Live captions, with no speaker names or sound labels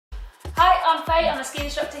I'm Fay, I'm a ski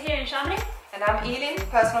instructor here in Chamonix. And I'm Elin,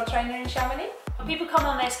 personal trainer in Chamonix. When people come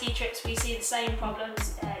on their ski trips, we see the same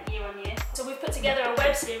problems year on year. So we've put together a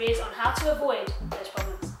web series on how to avoid those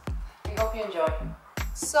problems. We hope you enjoy.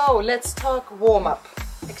 So let's talk warm-up.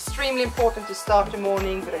 Extremely important to start the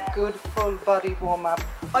morning with a good full body warm-up.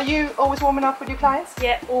 Are you always warming up with your clients?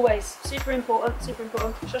 Yeah, always. Super important, super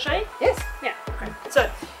important. Shall I show you? Yes. Yeah, okay.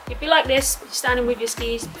 So, you'd be like this, you're standing with your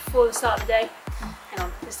skis before the start of the day. Hang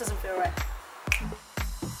on, this doesn't feel right.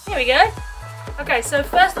 Here we go. Okay, so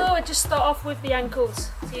first of all, we just start off with the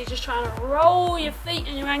ankles. So you're just trying to roll your feet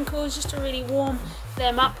and your ankles just to really warm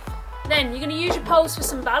them up. Then you're going to use your poles for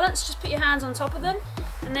some balance. Just put your hands on top of them.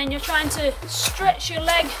 And then you're trying to stretch your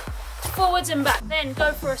leg forwards and back. Then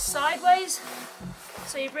go for a sideways.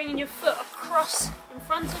 So you're bringing your foot across in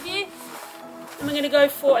front of you. And we're going to go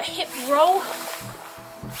for a hip roll.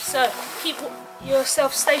 So keep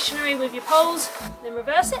yourself stationary with your poles. Then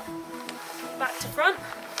reverse it. Back to front.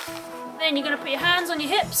 Then you're going to put your hands on your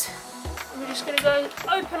hips. And we're just going to go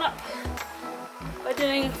open up by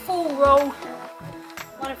doing a full roll.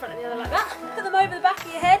 One in front of the other like that. Put them over the back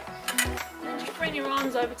of your head. And just bring your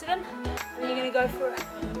arms over to them. And then you're going to go for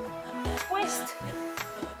a twist.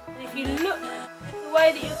 And if you look the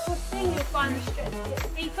way that you're twisting, you'll find the stretch gets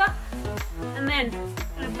deeper. And then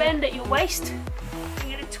you're going to bend at your waist.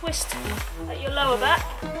 You're going to twist at your lower back.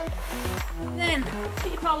 Then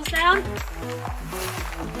put your poles down.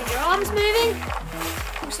 Get your arms moving.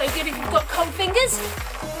 Also good if you've got cold fingers.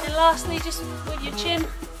 And lastly, just with your chin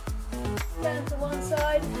down to one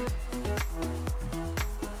side.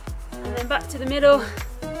 And then back to the middle.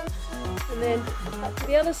 And then back to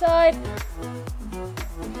the other side.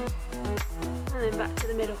 And then back to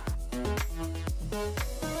the middle.